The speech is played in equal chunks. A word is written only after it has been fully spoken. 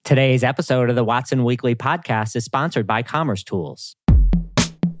Today's episode of the Watson Weekly podcast is sponsored by Commerce Tools.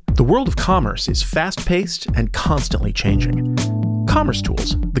 The world of commerce is fast-paced and constantly changing. Commerce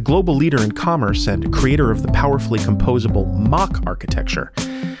Tools, the global leader in commerce and creator of the powerfully composable Mock architecture,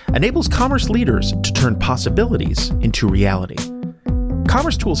 enables commerce leaders to turn possibilities into reality.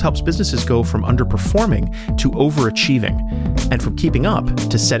 Commerce Tools helps businesses go from underperforming to overachieving, and from keeping up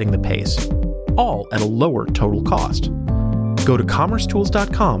to setting the pace, all at a lower total cost. Go to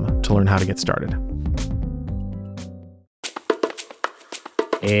commercetools.com to learn how to get started.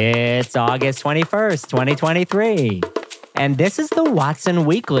 It's August 21st, 2023, and this is the Watson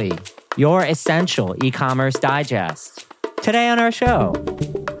Weekly, your essential e-commerce digest. Today on our show,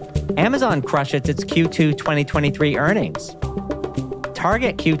 Amazon crushes its Q2 2023 earnings.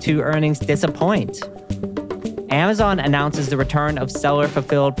 Target Q2 earnings disappoint. Amazon announces the return of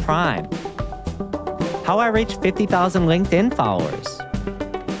seller-fulfilled Prime. How I reached 50,000 LinkedIn followers.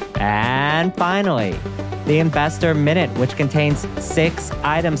 And finally, the Investor Minute, which contains 6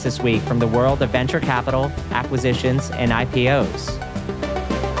 items this week from the world of venture capital, acquisitions, and IPOs.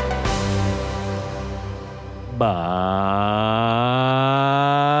 But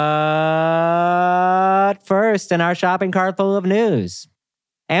first, in our shopping cart full of news,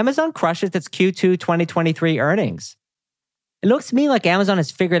 Amazon crushes its Q2 2023 earnings. It looks to me like Amazon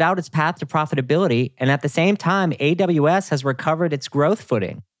has figured out its path to profitability, and at the same time, AWS has recovered its growth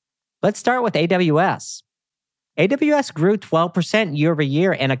footing. Let's start with AWS. AWS grew 12% year over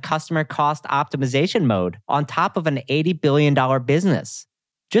year in a customer cost optimization mode on top of an $80 billion business.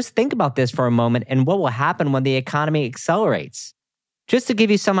 Just think about this for a moment and what will happen when the economy accelerates. Just to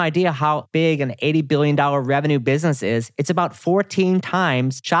give you some idea how big an $80 billion revenue business is, it's about 14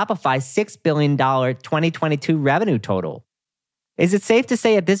 times Shopify's $6 billion 2022 revenue total. Is it safe to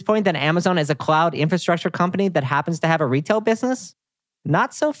say at this point that Amazon is a cloud infrastructure company that happens to have a retail business?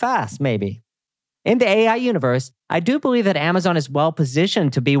 Not so fast, maybe. In the AI universe, I do believe that Amazon is well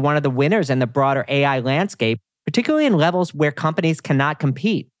positioned to be one of the winners in the broader AI landscape, particularly in levels where companies cannot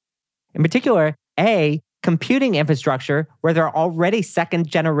compete. In particular, computing infrastructure, where there are already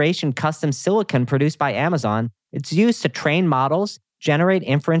second-generation custom silicon produced by Amazon. It's used to train models, generate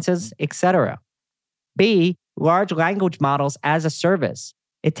inferences, etc. B, large language models as a service.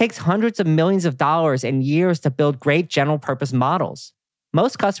 It takes hundreds of millions of dollars and years to build great general-purpose models.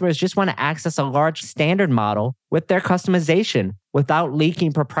 Most customers just want to access a large standard model with their customization without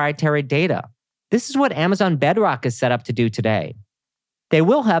leaking proprietary data. This is what Amazon Bedrock is set up to do today. They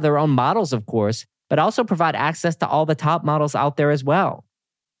will have their own models, of course, but also provide access to all the top models out there as well.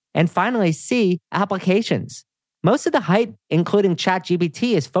 And finally, C, applications. Most of the hype, including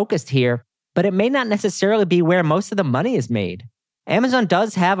ChatGPT, is focused here, but it may not necessarily be where most of the money is made. Amazon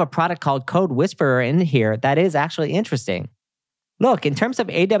does have a product called Code Whisperer in here that is actually interesting. Look, in terms of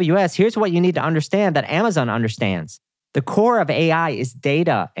AWS, here's what you need to understand that Amazon understands. The core of AI is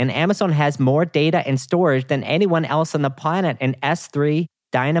data, and Amazon has more data and storage than anyone else on the planet in S3,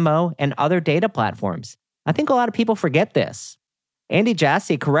 Dynamo, and other data platforms. I think a lot of people forget this. Andy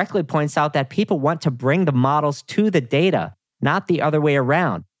Jassy correctly points out that people want to bring the models to the data, not the other way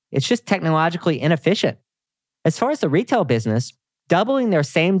around. It's just technologically inefficient. As far as the retail business, doubling their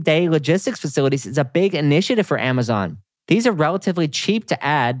same-day logistics facilities is a big initiative for Amazon. These are relatively cheap to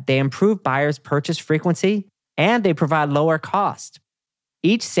add, they improve buyers' purchase frequency, and they provide lower cost.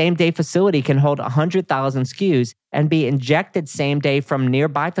 Each same-day facility can hold 100,000 SKUs and be injected same-day from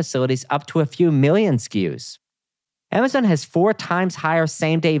nearby facilities up to a few million SKUs. Amazon has 4 times higher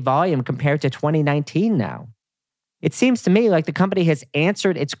same-day volume compared to 2019 now. It seems to me like the company has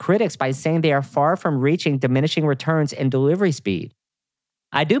answered its critics by saying they are far from reaching diminishing returns in delivery speed.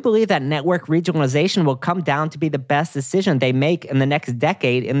 I do believe that network regionalization will come down to be the best decision they make in the next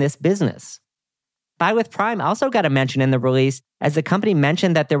decade in this business. Buy with Prime also got a mention in the release, as the company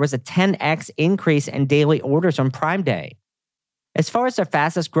mentioned that there was a 10x increase in daily orders on Prime Day. As far as their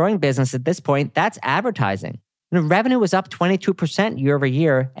fastest growing business at this point, that's advertising. The revenue was up 22% year over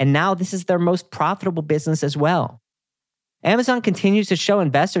year, and now this is their most profitable business as well. Amazon continues to show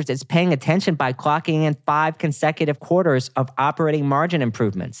investors it's paying attention by clocking in 5 consecutive quarters of operating margin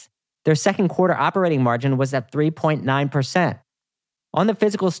improvements. Their second quarter operating margin was at 3.9%. On the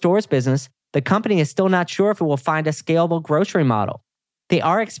physical stores business, the company is still not sure if it will find a scalable grocery model. They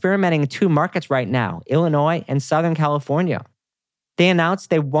are experimenting in 2 markets right now, Illinois and Southern California. They announced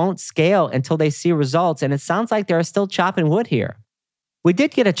they won't scale until they see results, and it sounds like they're still chopping wood here. We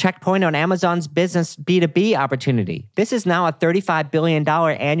did get a checkpoint on Amazon's business B2B opportunity. This is now a $35 billion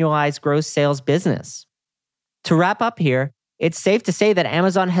annualized gross sales business. To wrap up here, it's safe to say that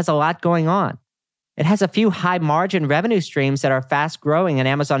Amazon has a lot going on. It has a few high-margin revenue streams that are fast-growing in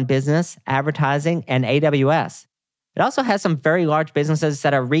Amazon Business, advertising, and AWS. It also has some very large businesses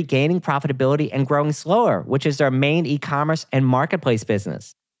that are regaining profitability and growing slower, which is their main e-commerce and marketplace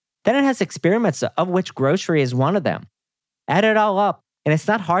business. Then it has experiments, of which grocery is one of them. Add it all up, and it's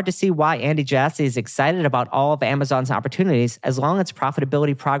not hard to see why Andy Jassy is excited about all of Amazon's opportunities as long as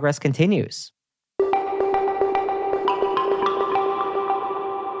profitability progress continues.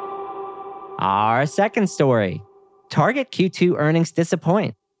 Our second story, Target Q2 earnings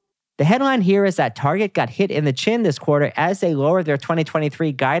disappoint. The headline here is that Target got hit in the chin this quarter as they lowered their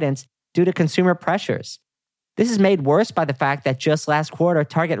 2023 guidance due to consumer pressures. This is made worse by the fact that just last quarter,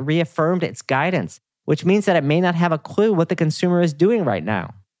 Target reaffirmed its guidance, which means that it may not have a clue what the consumer is doing right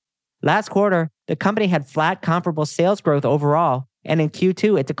now. Last quarter, the company had flat comparable sales growth overall, and in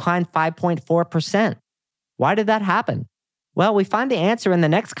Q2, it declined 5.4%. Why did that happen? Well, we find the answer in the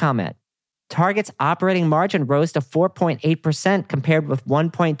next comment. Target's operating margin rose to 4.8% compared with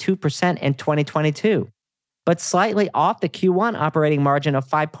 1.2% in 2022, but slightly off the Q1 operating margin of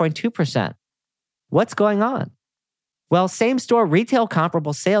 5.2%. What's going on? Well, same-store retail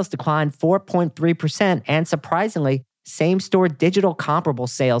comparable sales declined 4.3%, and surprisingly, same-store digital comparable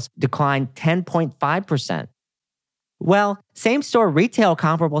sales declined 10.5%. Well, same-store retail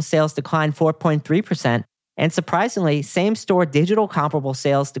comparable sales declined 4.3%, and surprisingly, same-store digital comparable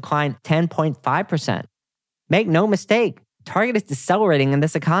sales declined 10.5%. Make no mistake, Target is decelerating in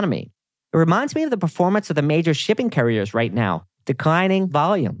this economy. It reminds me of the performance of the major shipping carriers right now, declining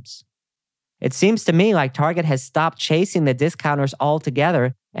volumes. It seems to me like Target has stopped chasing the discounters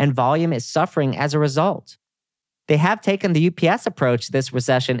altogether, and volume is suffering as a result. They have taken the UPS approach this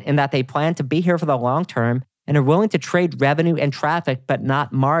recession in that they plan to be here for the long term and are willing to trade revenue and traffic but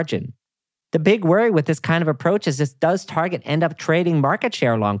not margin. The big worry with this kind of approach is does Target end up trading market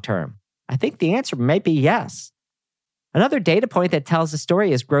share long term? I think the answer may be yes. Another data point that tells the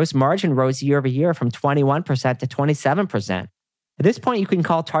story is gross margin rose year over year from 21% to 27%. At this point, you can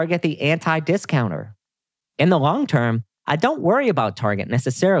call Target the anti-discounter. In the long term, I don't worry about Target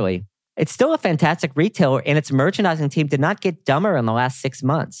necessarily. It's still a fantastic retailer, and its merchandising team did not get dumber in the last 6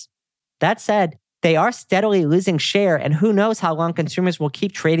 months. That said, they are steadily losing share, and who knows how long consumers will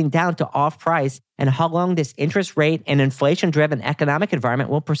keep trading down to off-price and how long this interest rate and inflation-driven economic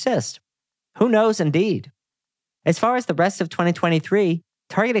environment will persist. Who knows indeed? As far as the rest of 2023,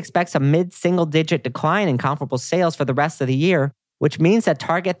 Target expects a mid-single-digit decline in comparable sales for the rest of the year, which means that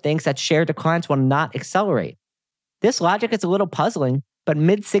Target thinks that share declines will not accelerate. This logic is a little puzzling, but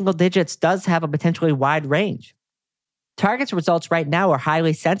mid-single digits does have a potentially wide range. Target's results right now are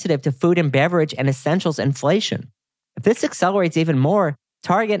highly sensitive to food and beverage and essentials inflation. If this accelerates even more,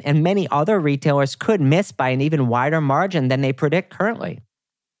 Target and many other retailers could miss by an even wider margin than they predict currently.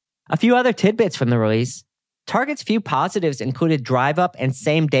 A few other tidbits from the release. Target's few positives included Drive Up and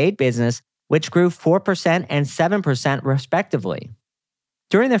Same Day business, which grew 4% and 7% respectively.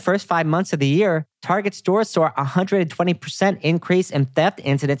 During the first 5 months of the year, Target stores saw a 120% increase in theft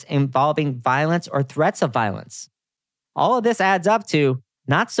incidents involving violence or threats of violence. All of this adds up to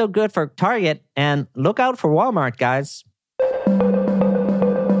not so good for Target, and look out for Walmart, guys.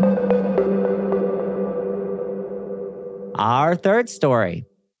 Our third story.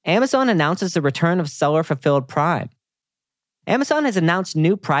 Amazon announces the return of Seller Fulfilled Prime. Amazon has announced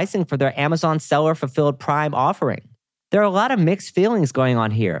new pricing for their Amazon Seller Fulfilled Prime offering. There are a lot of mixed feelings going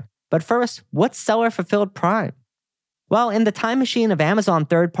on here. But first, what's Seller Fulfilled Prime? Well, in the time machine of Amazon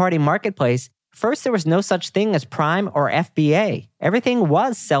third-party marketplace, first there was no such thing as Prime or FBA. Everything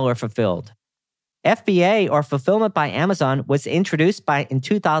was seller fulfilled. FBA, or Fulfillment by Amazon, was introduced in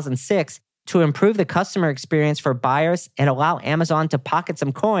 2006 to improve the customer experience for buyers and allow Amazon to pocket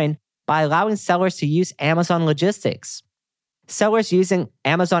some coin by allowing sellers to use Amazon logistics. Sellers using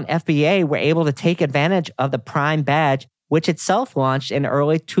Amazon FBA were able to take advantage of the Prime badge, which itself launched in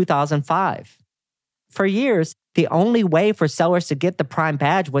early 2005. For years, the only way for sellers to get the Prime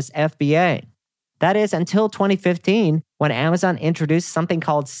badge was FBA. That is, until 2015, when Amazon introduced something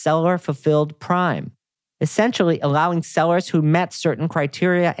called Seller Fulfilled Prime, essentially allowing sellers who met certain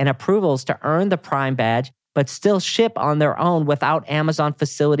criteria and approvals to earn the Prime badge, but still ship on their own without Amazon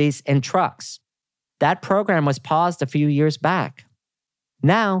facilities and trucks. That program was paused a few years back.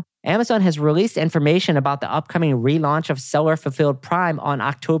 Now, Amazon has released information about the upcoming relaunch of Seller Fulfilled Prime on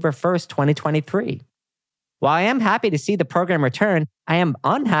October 1st, 2023. While I am happy to see the program return, I am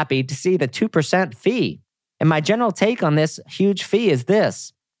unhappy to see the 2% fee. And my general take on this huge fee is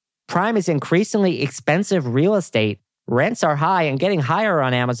this. Prime is increasingly expensive real estate, rents are high and getting higher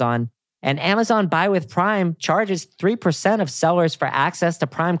on Amazon, And Amazon Buy with Prime charges 3% of sellers for access to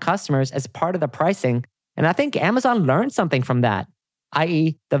Prime customers as part of the pricing. And I think Amazon learned something from that,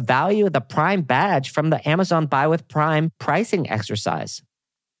 i.e., the value of the Prime badge from the Amazon Buy with Prime pricing exercise.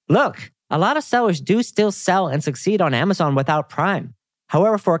 Look, a lot of sellers do still sell and succeed on Amazon without Prime.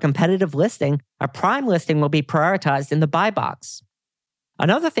 However, for a competitive listing, a Prime listing will be prioritized in the buy box.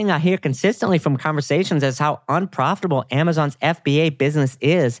 Another thing I hear consistently from conversations is how unprofitable Amazon's FBA business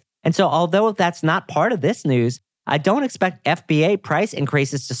is. And so although that's not part of this news, I don't expect FBA price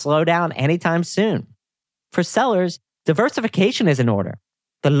increases to slow down anytime soon. For sellers, diversification is in order.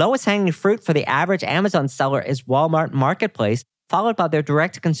 The lowest hanging fruit for the average Amazon seller is Walmart Marketplace, followed by their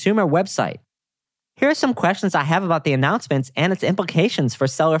direct-to-consumer website. Here are some questions I have about the announcements and its implications for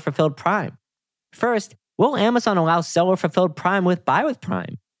seller-fulfilled Prime. First, will Amazon allow seller-fulfilled Prime with Buy with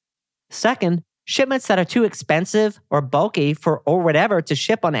Prime? Second, shipments that are too expensive or bulky or whatever to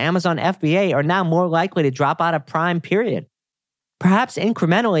ship on Amazon FBA are now more likely to drop out of Prime, period. Perhaps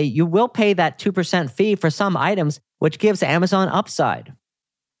incrementally, you will pay that 2% fee for some items, which gives Amazon upside.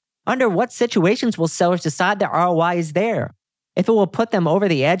 Under what situations will sellers decide their ROI is there? If it will put them over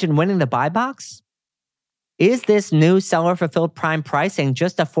the edge in winning the buy box? Is this new seller-fulfilled Prime pricing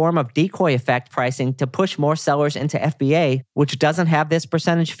just a form of decoy effect pricing to push more sellers into FBA, which doesn't have this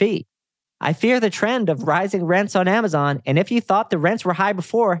percentage fee? I fear the trend of rising rents on Amazon, and if you thought the rents were high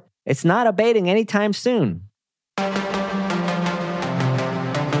before, it's not abating anytime soon.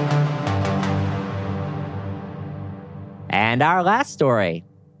 And our last story,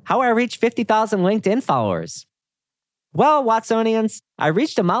 how I reached 50,000 LinkedIn followers. Well, Watsonians, I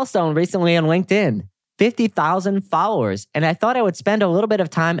reached a milestone recently on LinkedIn, 50,000 followers, and I thought I would spend a little bit of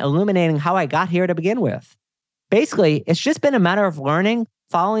time illuminating how I got here to begin with. Basically, it's just been a matter of learning,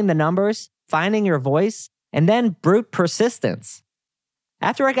 following the numbers, finding your voice, and then brute persistence.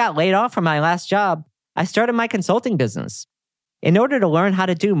 After I got laid off from my last job, I started my consulting business. In order to learn how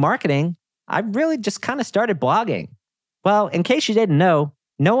to do marketing, I really just kind of started blogging. Well, in case you didn't know,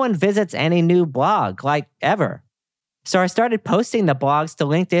 no one visits any new blog, like ever. So I started posting the blogs to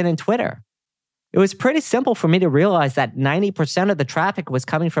LinkedIn and Twitter. It was pretty simple for me to realize that 90% of the traffic was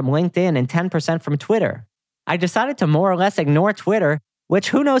coming from LinkedIn and 10% from Twitter. I decided to more or less ignore Twitter, which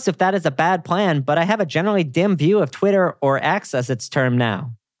who knows if that is a bad plan, but I have a generally dim view of Twitter, or X as it's termed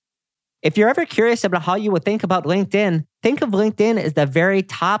now. If you're ever curious about how you would think about LinkedIn, think of LinkedIn as the very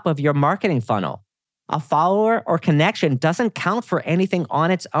top of your marketing funnel. A follower or connection doesn't count for anything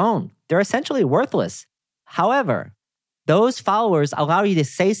on its own. They're essentially worthless. However, those followers allow you to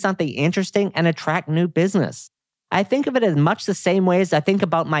say something interesting and attract new business. I think of it as much the same way as I think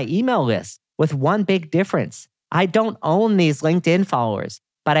about my email list, with one big difference. I don't own these LinkedIn followers,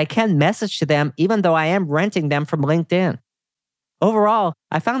 but I can message to them even though I am renting them from LinkedIn. Overall,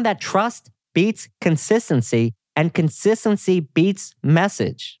 I found that trust beats consistency, and consistency beats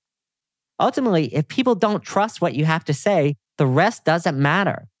message. Ultimately, if people don't trust what you have to say, the rest doesn't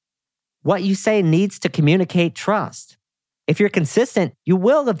matter. What you say needs to communicate trust. If you're consistent, you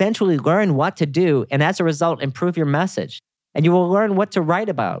will eventually learn what to do and as a result improve your message, and you will learn what to write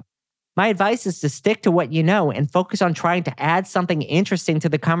about. My advice is to stick to what you know and focus on trying to add something interesting to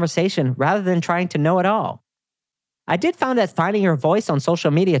the conversation rather than trying to know it all. I did find that finding your voice on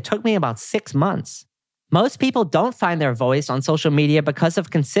social media took me about 6 months. Most people don't find their voice on social media because of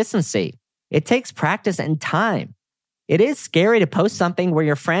consistency. It takes practice and time. It is scary to post something where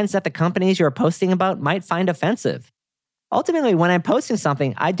your friends at the companies you're posting about might find offensive. Ultimately, when I'm posting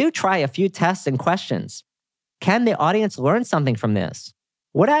something, I do try a few tests and questions. Can the audience learn something from this?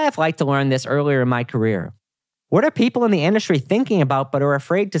 Would I have liked to learn this earlier in my career? What are people in the industry thinking about but are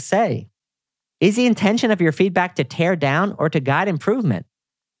afraid to say? Is the intention of your feedback to tear down or to guide improvement?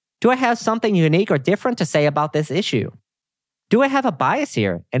 Do I have something unique or different to say about this issue? Do I have a bias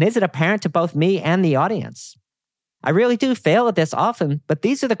here, and is it apparent to both me and the audience? I really do fail at this often, but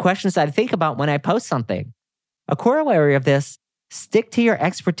these are the questions I think about when I post something. A corollary of this, stick to your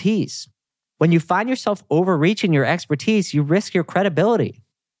expertise. When you find yourself overreaching your expertise, you risk your credibility.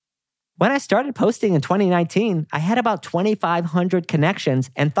 When I started posting in 2019, I had about 2,500 connections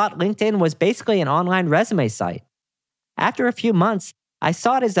and thought LinkedIn was basically an online resume site. After a few months, I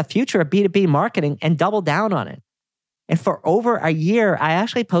saw it as the future of B2B marketing and doubled down on it. And for over a year, I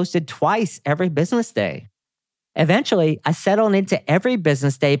actually posted twice every business day. Eventually, I settled into every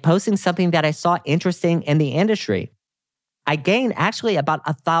business day posting something that I saw interesting in the industry. I gained actually about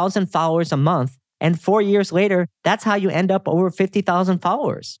 1,000 followers a month, and 4 years later, that's how you end up over 50,000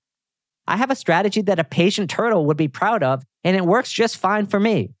 followers. I have a strategy that a patient turtle would be proud of, and it works just fine for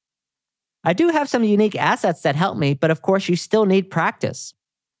me. I do have some unique assets that help me, but of course, you still need practice.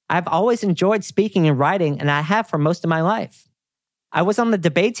 I've always enjoyed speaking and writing, and I have for most of my life. I was on the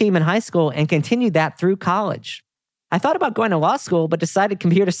debate team in high school and continued that through college. I thought about going to law school, but decided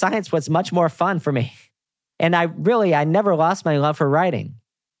computer science was much more fun for me. And I never lost my love for writing.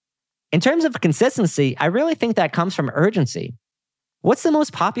 In terms of consistency, I really think that comes from urgency. What's the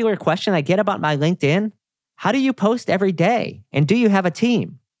most popular question I get about my LinkedIn? How do you post every day? And do you have a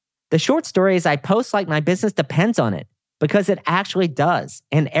team? The short story is I post like my business depends on it, because it actually does.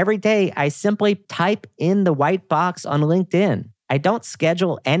 And every day I simply type in the white box on LinkedIn. I don't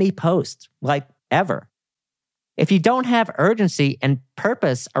schedule any post, like ever. If you don't have urgency and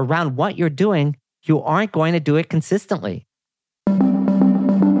purpose around what you're doing, you aren't going to do it consistently.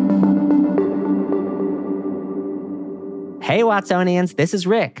 Hey Watsonians, this is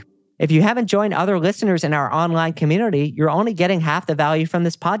Rick. If you haven't joined other listeners in our online community, you're only getting half the value from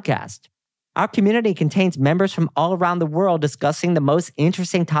this podcast. Our community contains members from all around the world discussing the most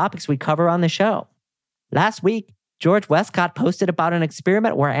interesting topics we cover on the show. Last week, George Westcott posted about an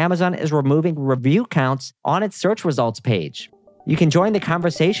experiment where Amazon is removing review counts on its search results page. You can join the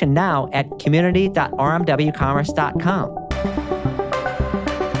conversation now at community.rmwcommerce.com.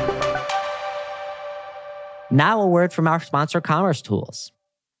 Now a word from our sponsor, Commerce Tools.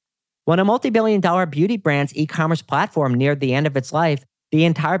 When a multi-billion-dollar beauty brand's e-commerce platform neared the end of its life, the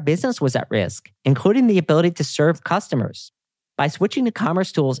entire business was at risk, including the ability to serve customers. By switching to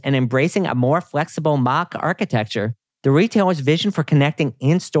Commerce Tools and embracing a more flexible mock architecture, the retailer's vision for connecting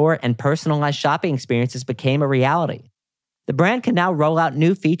in-store and personalized shopping experiences became a reality. The brand can now roll out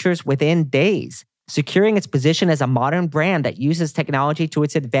new features within days, securing its position as a modern brand that uses technology to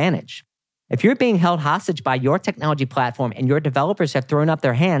its advantage. If you're being held hostage by your technology platform and your developers have thrown up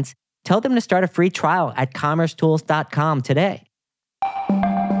their hands, tell them to start a free trial at commercetools.com today.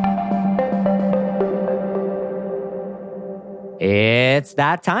 It's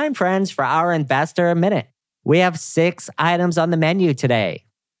that time, friends, for our Investor Minute. We have 6 items on the menu today.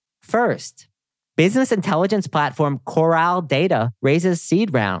 First, business intelligence platform Coral Data raises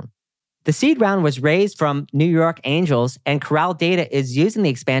seed round. The seed round was raised from New York Angels, and Coral Data is using the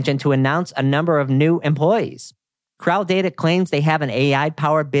expansion to announce a number of new employees. Coral Data claims they have an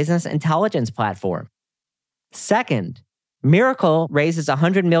AI-powered business intelligence platform. Second, Miracle raises a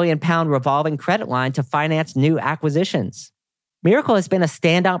 £100 million revolving credit line to finance new acquisitions. Miracle has been a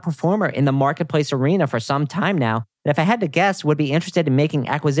standout performer in the marketplace arena for some time now, and if I had to guess, would be interested in making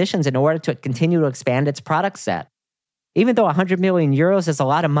acquisitions in order to continue to expand its product set. Even though 100 million euros is a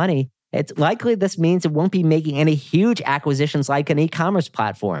lot of money, it's likely this means it won't be making any huge acquisitions like an e-commerce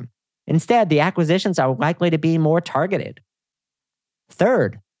platform. Instead, the acquisitions are likely to be more targeted.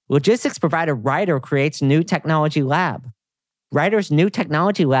 Third, logistics provider Ryder creates new technology lab. Ryder's new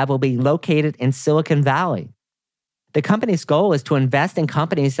technology lab will be located in Silicon Valley. The company's goal is to invest in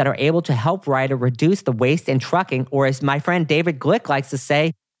companies that are able to help Ryder reduce the waste in trucking, or as my friend David Glick likes to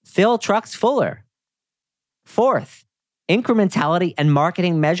say, fill trucks fuller. Fourth, incrementality and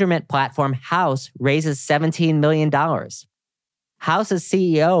marketing measurement platform House raises $17 million. House's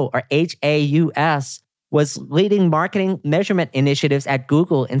CEO, or HAUS, was leading marketing measurement initiatives at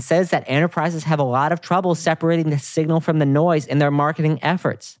Google and says that enterprises have a lot of trouble separating the signal from the noise in their marketing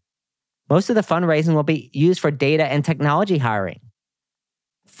efforts. Most of the fundraising will be used for data and technology hiring.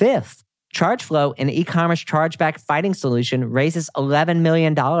 Fifth, ChargeFlow, an e-commerce chargeback fighting solution, raises $11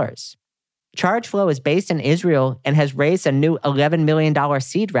 million. ChargeFlow is based in Israel and has raised a new $11 million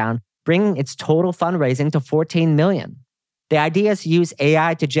seed round, bringing its total fundraising to $14 million. The idea is to use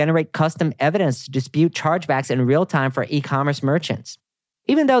AI to generate custom evidence to dispute chargebacks in real time for e-commerce merchants.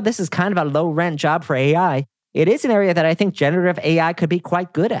 Even though this is kind of a low-rent job for AI, it is an area that I think generative AI could be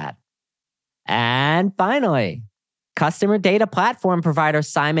quite good at. And finally, customer data platform provider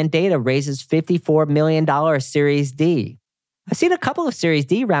Simon Data raises $54 million Series D. I've seen a couple of Series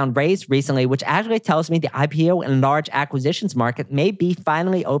D round raised recently, which actually tells me the IPO and large acquisitions market may be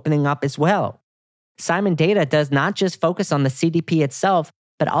finally opening up as well. Simon Data does not just focus on the CDP itself,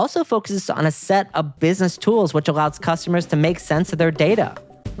 but also focuses on a set of business tools which allows customers to make sense of their data.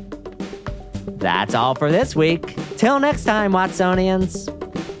 That's all for this week. Till next time, Watsonians.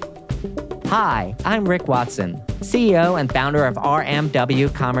 Hi, I'm Rick Watson, CEO and founder of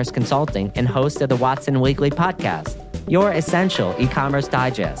RMW Commerce Consulting and host of the Watson Weekly podcast, your essential e-commerce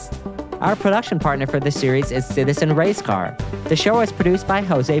digest. Our production partner for this series is Citizen Race Car. The show is produced by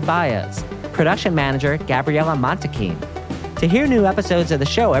Jose Baez, production manager Gabriela Montequin. To hear new episodes of the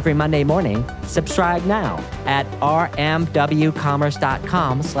show every Monday morning, subscribe now at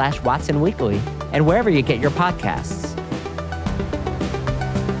rmwcommerce.com/Watson Weekly and wherever you get your podcasts.